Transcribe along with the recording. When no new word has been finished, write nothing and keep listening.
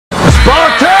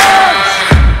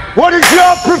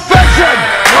perfection!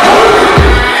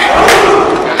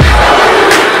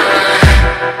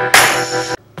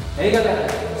 E aí galera,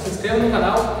 se inscreva no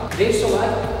canal, deixe seu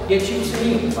like e ative o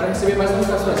sininho para receber mais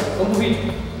notificações. Vamos pro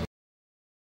vídeo!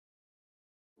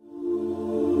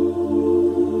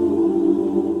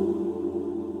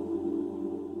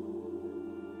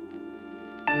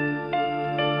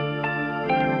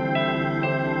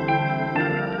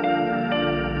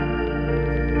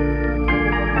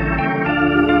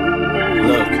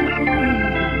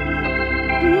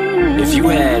 If you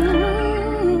had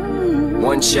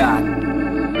one shot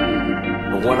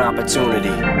or one opportunity,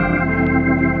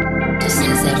 to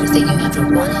seize everything you ever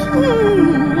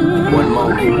wanted, one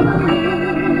moment,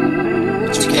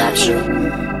 would you capture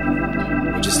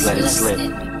or just let it slip?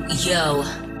 Yo,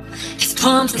 his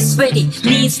palms is sweaty,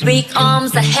 knees big,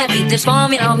 arms are heavy. There's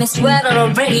vomit on his sweater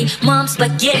already. Mom's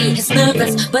spaghetti, he's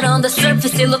nervous, but on the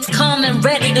surface he looks calm and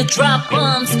ready to drop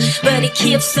bombs. But he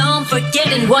keeps on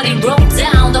forgetting what he wrote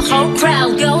down. The whole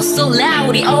crowd goes so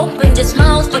loud. He opened his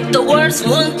mouth, but the words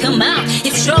won't come out.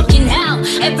 It's choking out,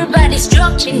 everybody's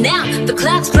choking now. The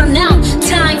clock's run out,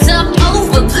 time's up,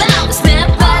 over, loud.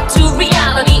 Snap back to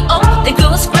reality. Oh, there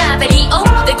goes gravity. Oh,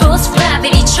 there goes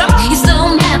gravity. Choke. He's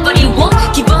so mad, but he won't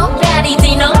give up.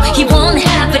 They know he won't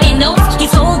have it, he knows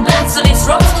he's hold back so this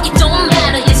ropes. It don't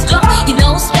matter, he's stuck, he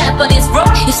knows that, but he's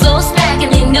broke. He's so stacked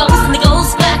and he knows, and he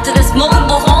goes back to this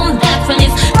mobile home. That's when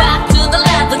he's back to the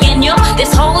lab again, yo.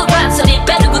 This whole rap, so they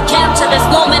better go capture this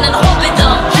moment and hope it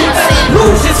don't.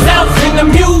 Lose yourself in the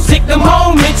music, the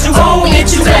moment you own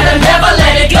it, you better never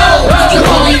let it go. You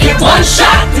only get one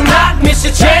shot, do not miss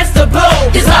your chance to blow.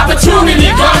 This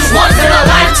opportunity comes once in a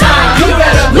lifetime. You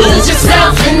better lose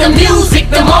yourself in the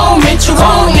music, the moment you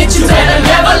own it, you better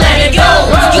never let it go.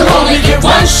 You only get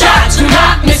one shot, do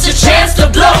not miss your chance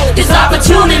to blow. This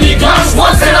opportunity comes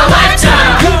once in a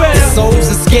lifetime. The soul's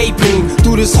escaping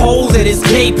through this hole that is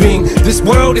gaping. This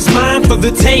world is mine for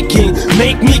the taking.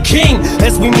 Make me king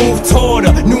as we move toward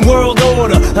a new world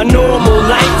order. A normal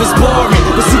life is boring,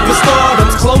 but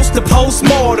superstardom's close to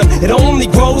postmortem. It only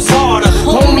grows harder,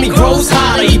 only grows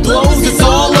hotter. He blows, it's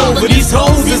all over. These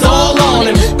hoes is all on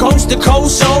him. Coast to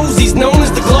coast shows, he's known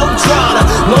as the Globetrotter.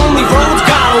 Lonely roads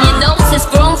got him. He knows his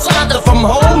grown father. From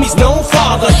home, he's no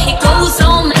father. He goes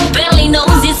home and barely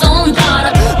knows his own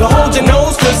daughter. But hold your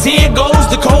nose, cause here goes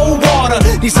the cold water.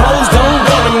 These hoes don't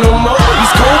want him no more,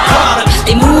 he's cold product.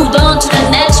 They moved on to the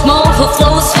next move. Who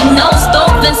flows with no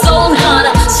stop and sold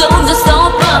harder. So the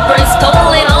soap opera is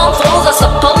stole it all flows. I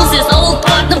suppose his old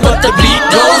partner, but the beat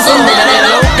goes on.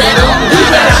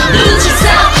 Lose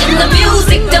yourself in the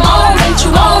music, the moment you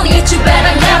own it, you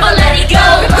better never let it go.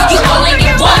 You only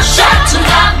get one shot, to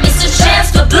not miss a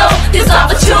chance to blow. This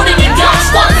opportunity comes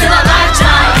once in a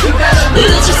lifetime.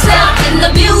 Lose yourself in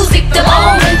the music, the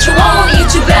moment you own it,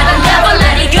 you better never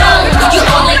let it go. You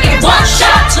only get one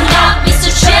shot, to not miss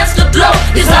a chance to blow.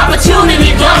 This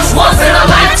opportunity comes once in a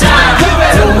lifetime.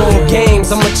 No more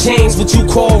games, I'ma change what you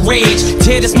call rage.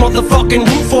 Tear this motherfucking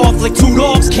roof off like two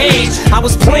dogs' cage. I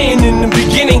was playing in the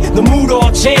beginning, the mood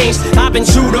all changed. I've been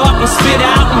chewed up and spit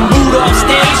out and booed off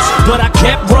stage, but I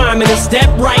kept rhyming and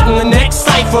stepped right in the next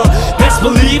cipher. Best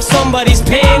believe somebody's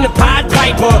paying the Pied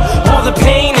Piper. All the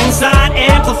pain inside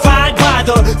amplified by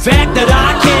the fact that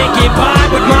I can't get by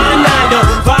with my 9 to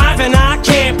 5, and I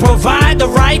can't provide the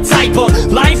right type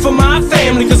of life for my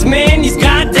family. Cause man, these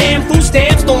goddamn food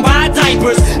stamps don't buy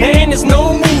diapers, and there's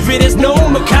no movie, there's no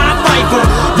Mackay Pfeiffer.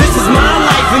 This is my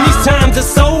life and these times are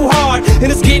so hard,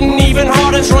 and it's getting even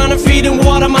harder trying to feed and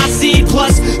water my seed.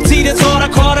 Plus, see the thought I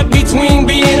caught up between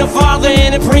being a father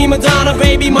and a prima donna.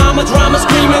 Baby mama drama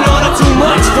screaming on her too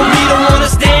much for me to wanna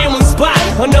stay in one spot.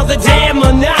 Another damn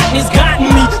monotony's gotten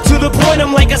me to the point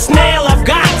I'm like a snail. I've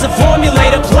got to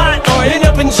formulate a plot or end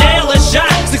up in jail or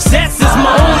shot. Success is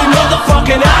my only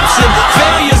motherfucking option.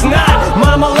 Failure's not.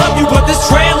 Mama love you, but this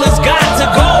trailer's got to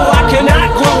go. I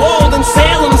cannot grow old in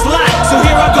Salem's lot, so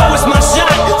here I go, it's my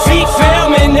shot. Feet fail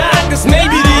me not, this may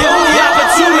be the only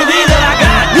opportunity that I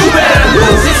got. You better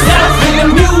lose yourself in the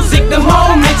music, the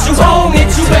moment you own it,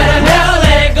 you better never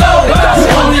let it go. You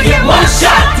only get one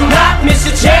shot, do not miss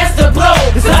your chance to blow.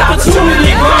 This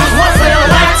opportunity comes once in a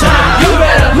lifetime. You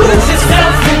better lose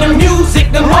yourself in the music,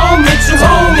 the moment you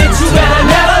own it, you better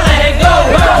never let it go.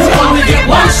 You only get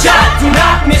one shot, do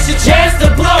not miss your chance to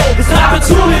blow. This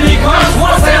opportunity comes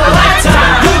once in a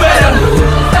lifetime. You better lose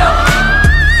yourself.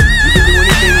 You can do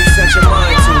anything you set your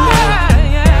mind to, man.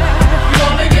 You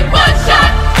only get one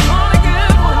shot. You only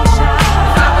get one shot.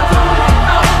 This opportunity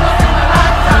comes once in a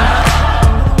lifetime.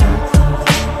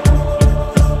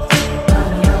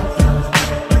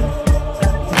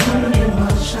 You only get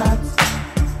one shot.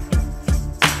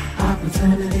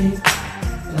 Opportunity.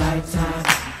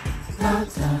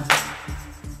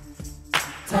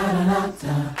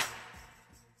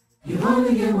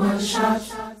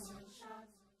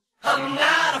 I'm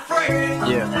not afraid.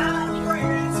 Yeah.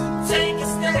 Take a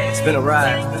stand. It's been a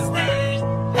ride.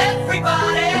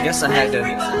 Everybody. I guess I had to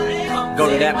go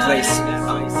to that place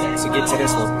to get to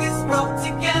this one.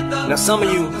 Now some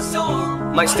of you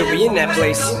might still be in that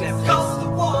place.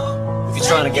 If you're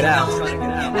trying to get out,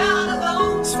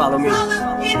 just follow me.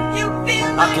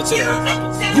 I'll get you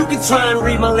there. You can try and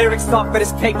read my lyrics off of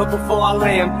this paper before I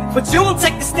lay 'em, but you won't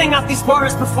take the sting out these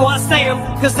words before I say 'em.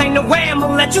 Cause ain't no way I'ma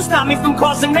let you stop me from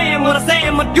causing man. When I say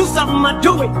I'ma do something, I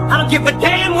do it. I don't give a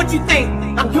damn what you think.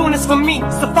 I'm doing this for me,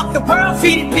 so fuck the world,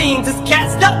 feed it beans. It's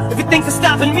gassed up, if you think it's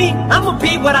stopping me, I'ma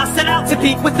be what I set out to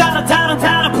be. Without a doubt,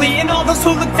 undoubtedly. And all those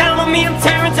who look down on me, I'm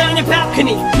tearing down your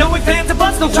balcony. No ifs, or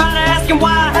buts, don't try to ask him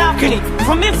why or how can he.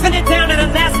 From infinite down to the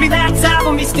last relaxed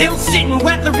album, he's still shitting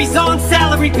whether he's on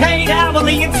salary, paid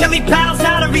hourly, until he bows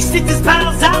out or he shits his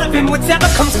bowels out of him. Whichever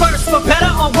comes first, for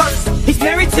better or worse. He's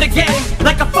married to the game,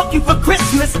 like a fuck you for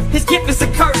Christmas. His gift is a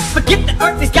curse. Forget the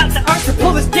earth, he's got the earth to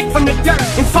pull his dick from the dirt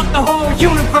and fuck the whole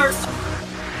universe.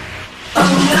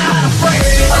 I'm not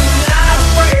afraid, I'm not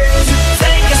afraid to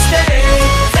take a stand,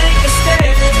 take a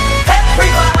stand.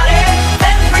 Everybody,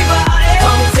 everybody,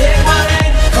 come take my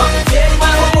hand, come take my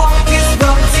hand. We'll walk this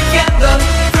road together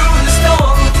through the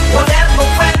storm, whatever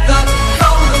weather,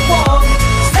 cold or warm.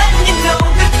 Just letting you know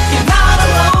that you're not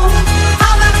alone.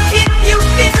 I'll never keep you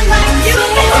feeling like you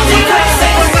need to.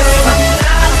 I'm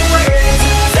not afraid to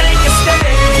take a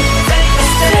stand, take a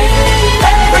stand.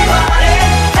 Everybody,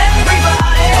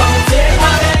 everybody, come take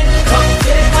my hand, come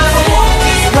take my hand. We'll walk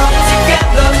this road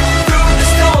together through the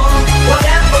storm,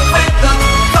 whatever weather,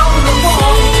 cold or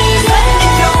warm. Just letting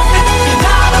you know that you're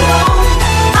not alone.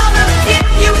 I'll never keep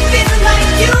you feeling like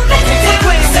you need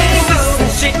to.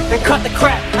 Shit and cut the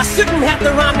crap. I shouldn't have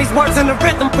to rhyme these words in a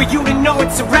rhythm for you to know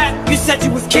it's a rap. You said you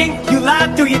was king, you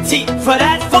lied through your teeth. For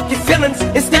that, fuck your feelings.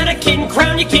 Instead of getting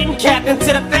crowned, you're getting capped. And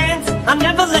to the fans, I'll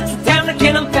never let you down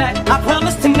again, I'm back. I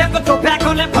promise to never go back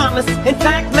on that promise. In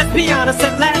fact, let's be honest,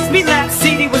 at last we laughed.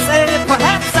 CD was edited,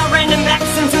 perhaps I ran them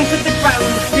accents into the ground.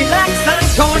 Relax, I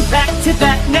ain't going back to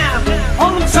that now.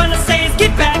 All I'm trying to say is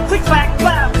get back, click, clack,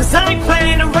 clap. Cause I ain't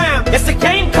playing around. It's a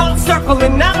game called Circle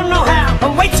and I don't know how.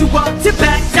 I'm way too up to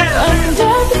back down.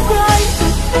 Under the bright,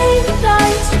 fading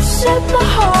lights, you set my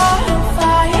heart on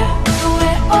fire.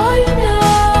 Where are you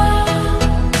now?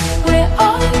 Where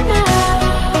are you now?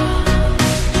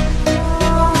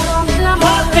 I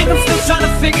think I'm still trying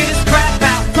to figure this crap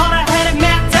out. Thought I had it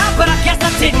mapped out, but I guess I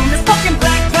didn't. This fucking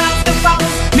black cloud still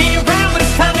follows me around, but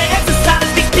it's time to exercise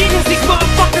these demons. These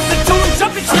motherfuckers are doing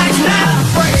jumping jacks now.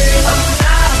 I'm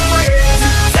not afraid to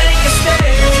take a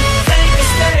stand, take a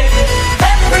stand.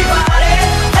 Everybody,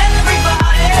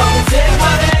 everybody, come take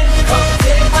my hand, come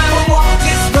take my hand. We'll walk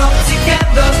this road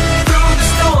together through the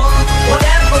storm,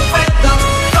 whatever weather,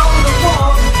 cold or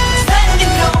warm. Just letting you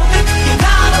know that you're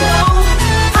not alone.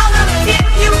 I'll never keep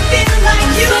you feeling like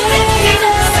you need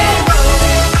to say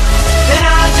that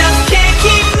I just can't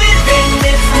keep living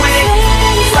this way.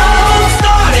 So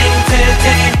starting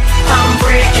today, I'm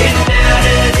breaking out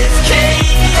of this cage.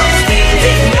 I'm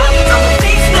standing up, I'm a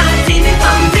beast, not a demon.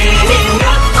 I'm getting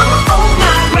up, I'ma hold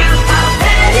my ground. I've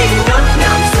had enough,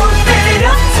 now I'm so fed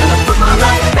up. Time to put my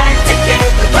life back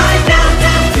together right now.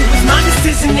 It was my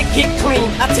decision to get clean,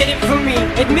 I did it for me.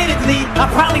 Admittedly, I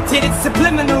probably did it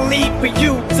subliminally for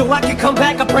you, so I could come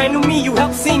back a brand new me. You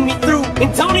helped see me through,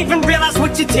 and don't even realize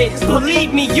what you did.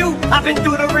 Believe me, I've been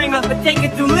through the ringer, but they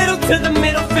can do little to the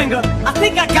middle finger. I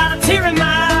think I got a tear in my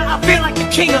eye, I feel like the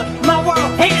king of my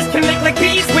world. Haters can make like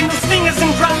bees with no stingers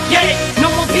and drop, yeah. No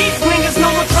more beef slingers, no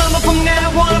more trauma from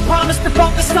now on. I promise to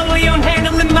focus solely on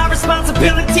handling my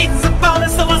responsibilities as a father,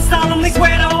 so I solemnly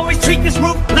swear to always treat this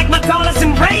roof like my daughters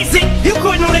and raise it. You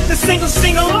couldn't lift a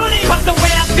single on it, cause the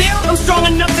way I feel, I'm strong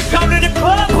enough to go to the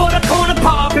club or the corner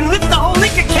pub and lift the whole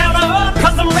liquor counter up,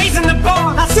 cause I'm raising the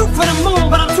bar. I shoot for the moon,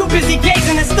 but I'm too busy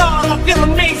gazing at stars. I feel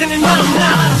amazing and I'm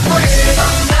not afraid,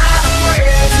 I'm not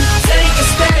afraid to take a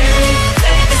stand,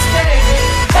 take a stand.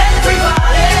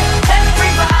 Everybody,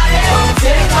 everybody, come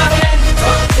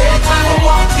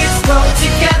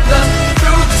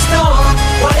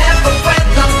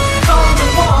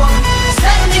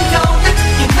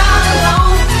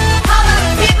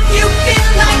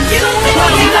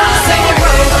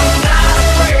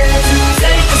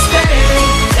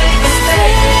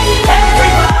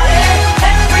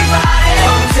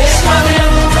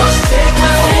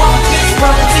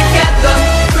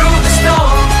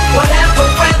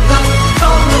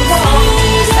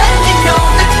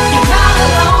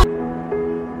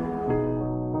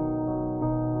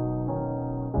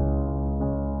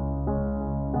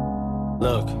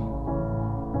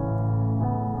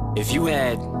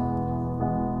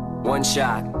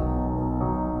shot,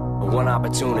 or one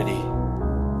opportunity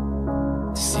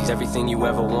to seize everything you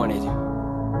ever wanted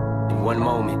in one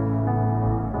moment.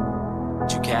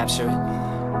 Did you capture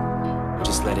it, or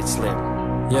just let it slip?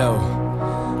 Yo.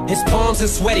 His palms are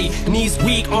sweaty, knees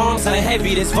weak, arms are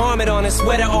heavy. There's vomit on his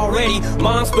sweater already.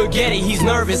 Mom's spaghetti, he's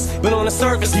nervous, but on the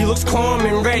surface he looks calm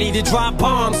and ready to drop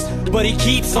bombs. But he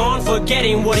keeps on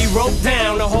forgetting what he wrote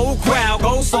down. The whole crowd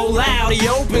goes so loud, he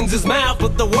opens his mouth,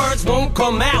 but the words won't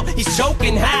come out. He's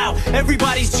choking how?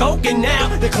 Everybody's choking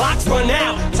now. The clock's run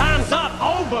out, time's up,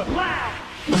 over, loud.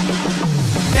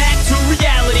 Back to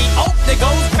reality, oh, there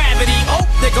goes gravity, oh,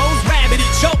 there goes gravity,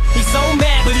 choke. He's so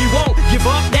mad, but he won't give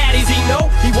up, daddies, he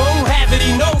know, he won't have it,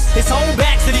 he knows. His whole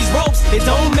back to these ropes, it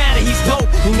don't matter, he's dope.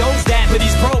 He knows that, but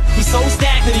he's broke, he's so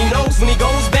stagnant, he knows when he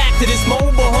goes back to this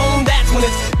mobile home, that's when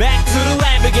it's back to the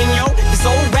lab again, yo. This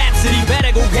old rhapsody,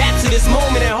 better go capture this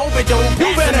moment and hope it don't pass.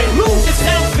 You better lose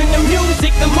yourself in the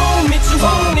music, the moment you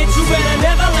own it, you better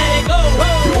never let it go.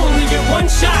 You only get one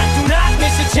shot, do not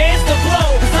miss a chance to blow.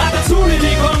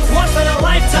 Opportunity comes once in a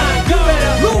lifetime. You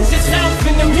better lose yourself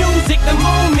in the music, the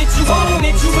moment you own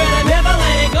it, you better never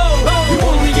let it go. You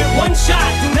only get one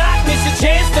shot, do not miss a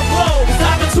chance to blow.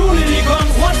 Opportunity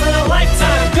comes once in a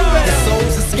lifetime. You better. The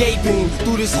soul's escaping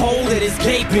through this hole that is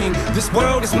gaping. This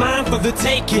world is mine for the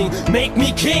taking. Make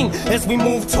me king as we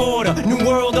move toward a new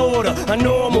world order. A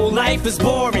normal life is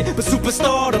boring, but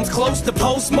superstardom's close to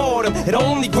postmortem. It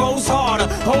only grows harder,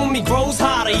 homie grows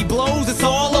hotter. He blows, it's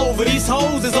all over. These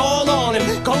hoes is all on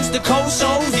him. Coast to coast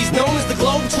shows, he's known as the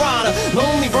Globetrotter.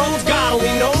 Lonely roads, God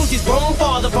only knows he's grown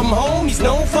farther from home. He's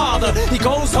no father. He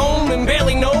goes home and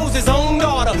barely knows his own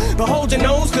daughter. But hold your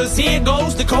nose, cause here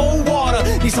goes the cold water.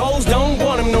 These hoes don't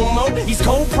want him no more. He's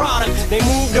cold product. They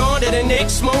moved on to the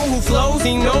next schmo who flows.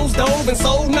 He knows dove and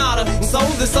sold nada. And so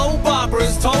the soap opera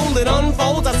is told. It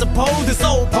unfolds, I suppose, this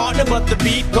old partner. But the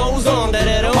beat goes on.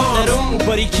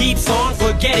 But he keeps on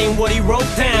forgetting what he wrote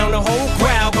down. The whole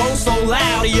crowd goes so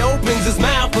loud. He opens his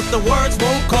mouth, but the words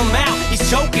won't come out. He's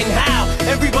choking how?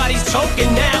 Everybody's choking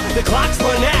now. The clock's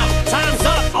run out. Time's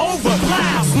up, over,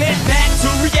 loud. Snap back to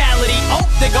reality. Oh,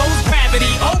 there goes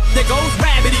gravity. Oh, there goes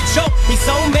gravity. Choke. He's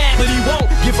so mad, but he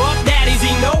won't give up. Daddies,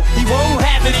 he know he won't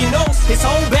have it. He knows his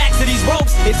whole back to these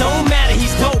ropes. It don't matter,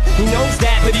 he's dope. He knows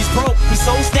that, but he's broke. He's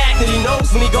so stagnant. He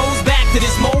knows when he goes back to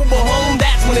this mobile home,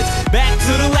 that's when it's back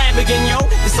to the lab again, yo.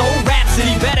 This old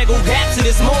rhapsody, better go capture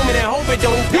this moment and hope it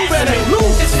don't pass. You better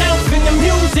lose yourself in the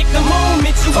music, the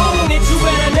moment you own it, you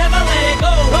better never let it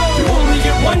go. You only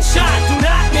get one shot, do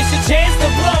not miss a chance to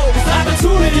blow. This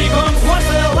opportunity comes once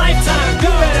in a lifetime.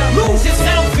 You better lose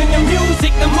yourself in the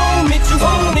music, the moment you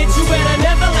own it, you better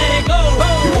never let it go.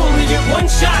 You only get one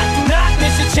shot, do not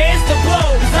miss a chance to blow.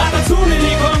 This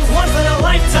opportunity comes once in a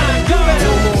lifetime. You better.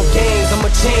 No more games, I'ma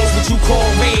change what you call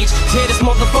rage. Tear this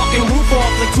motherfucking roof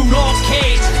off like two dogs'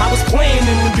 cage. I was playing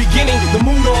in the beginning, the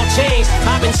mood all changed.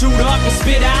 I've been chewed up and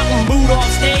spit out and booed off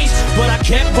stage, but I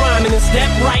kept rhyming and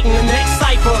stepped right in the next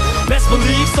cipher. Best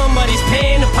believe somebody's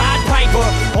paying the Pied Piper.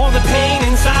 All the pain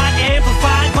inside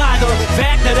amplified by the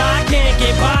fact that I can't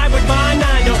get by with my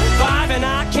 9 to 5, and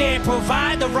I can't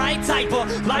provide the right type of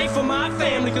life for my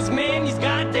family. Cause man, these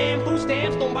goddamn food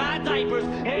stamps don't buy diapers,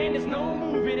 and there's no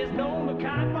movie, there's no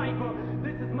Mackay Piper.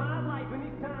 This is my life and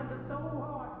these times are so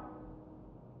hard.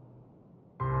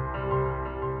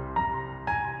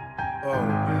 Oh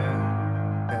man.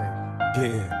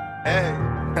 Hey. Yeah. Hey.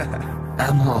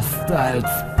 I'm off style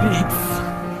speaks.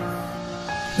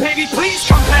 Baby, please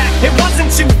come back. It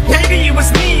wasn't you, maybe it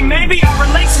was me. Maybe our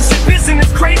relationship isn't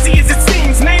as crazy as it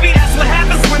seems. Maybe that's what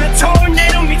happens when a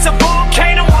tornado meets a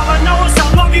volcano. All I know is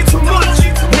I love you too much.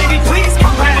 Baby, please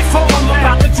come back before I'm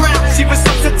about to drown. She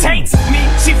resuscitates me,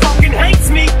 she fucking hates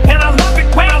me, and I love it.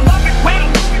 Wait, I love it. Wait.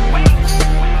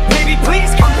 Baby, please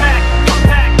come back.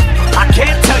 I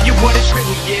can't tell you what it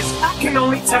really is, I can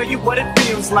only tell you what it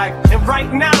feels like. And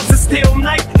right now it's a still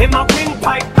night in my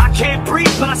windpipe. I can't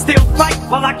breathe, but I still fight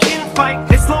while I can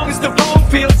fight. As long as the road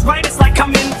feels right, it's like I'm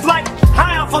in flight.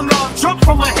 High off of love, drunk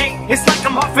from my hate. It's like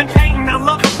I'm huffing pain. I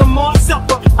love it the more I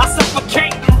suffer, I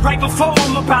suffocate. Right before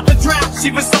I'm about to drown, she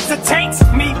resuscitates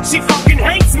me. She fucking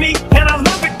hates me, and I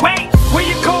love it. Wait, where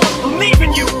you going? I'm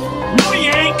leaving you. No,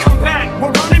 you ain't come back.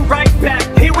 We're running right back.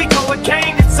 Here we go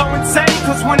again. It's so insane,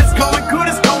 cause when it's going good,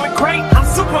 it's going great. I'm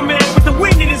Superman with the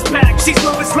wind in his back. She's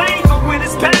Lois Lane, but when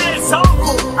it's bad, it's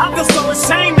awful. I feel so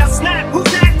ashamed. Now snap,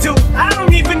 who's that dude? I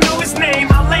don't even know his name.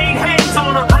 I laid hands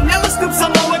on her. I never stoop so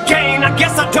low again. I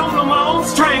guess I don't know my own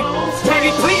strength.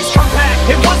 Baby, please come back.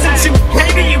 It wasn't you,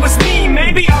 maybe it was me.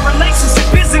 Maybe our relationship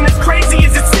isn't as crazy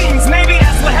as it seems. Maybe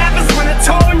that's what happens when a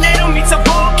tornado meets a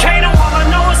volcano. All I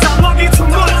know is I love you too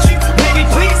much. Baby,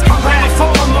 please come back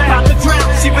before I'm about to drown.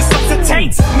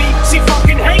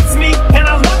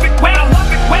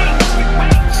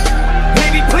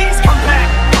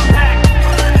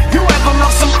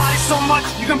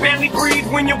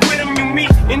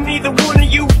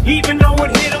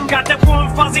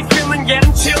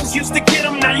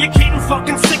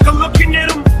 fucking sick of looking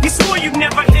at him. You swore you'd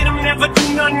never hit him, never do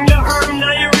nothing to hurt him.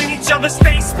 Now you're in each other's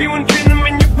face, spewing venom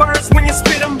in your words when you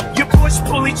spit them. You push,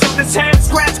 pull each other's hair,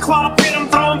 scratch, claw, pit them,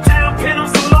 throw them down, pin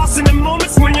them. So lost in the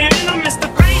moments when you're in them. It's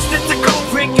the face that the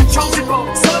culprit controls your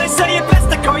boat. So they say it's best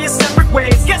to go your separate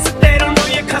ways. Guess that they don't know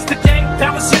you, cause today,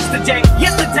 that was yesterday.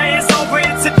 Yesterday is over,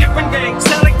 it's a different day.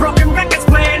 Sound like broken records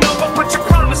playing over, but you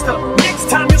promised them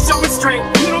next time you show restraint.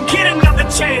 You don't get another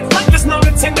chance. Life is no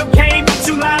Nintendo game, but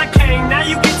you lied to Kane. Now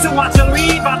you get to watch her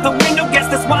leave out the window. Guess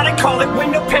that's why they call it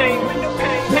window pane.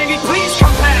 Baby, please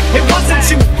come back. It wasn't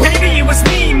you, maybe it was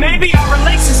me. Maybe our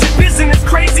relationship isn't as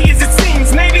crazy as it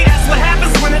seems. Maybe that's what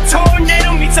happens when a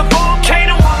tornado meets a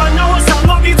volcano. All I know is I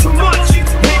love you too much.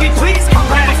 Baby, please come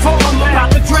back before I'm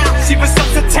about to drown. She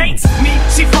resuscitates me,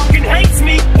 she fucking hates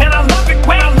me, and I love it.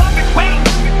 Wait, I love it. Wait.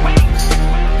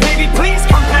 Baby, please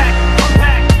come back.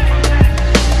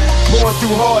 Going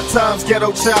through hard times,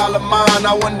 ghetto child of mine.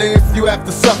 I wonder if you have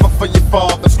to suffer for your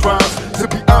father's crimes. To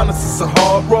be honest, it's a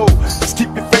hard road. Just keep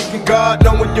your faith in God,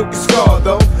 knowing you'll get scarred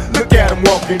though. Look at him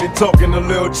walking and talking, a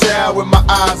little child with my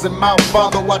eyes and mouth.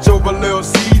 Father, watch over little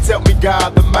seeds, help me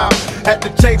guide them out. Had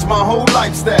to change my whole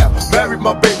lifestyle. Married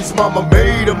my baby's mama,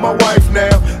 made her my wife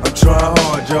now. I'm trying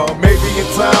hard, y'all. Maybe in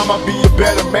time I'll be a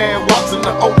better man. Watching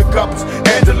the older couples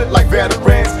handle it like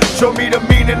veterans. Show me the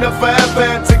meaning of forever,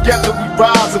 and together we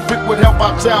rise. If it would help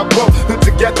our child grow, then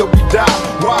together we die.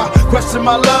 Why? Question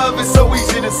my love, it's so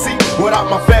easy to see. Without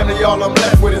my family, all I'm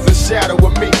left with is a shadow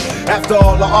of me. After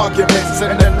all the arguments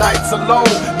and the nights alone,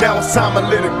 now it's time to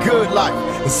live a good life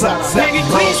inside the Baby,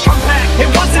 please come back. It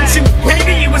wasn't you,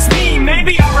 maybe it was me.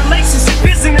 Maybe our relationship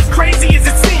isn't as crazy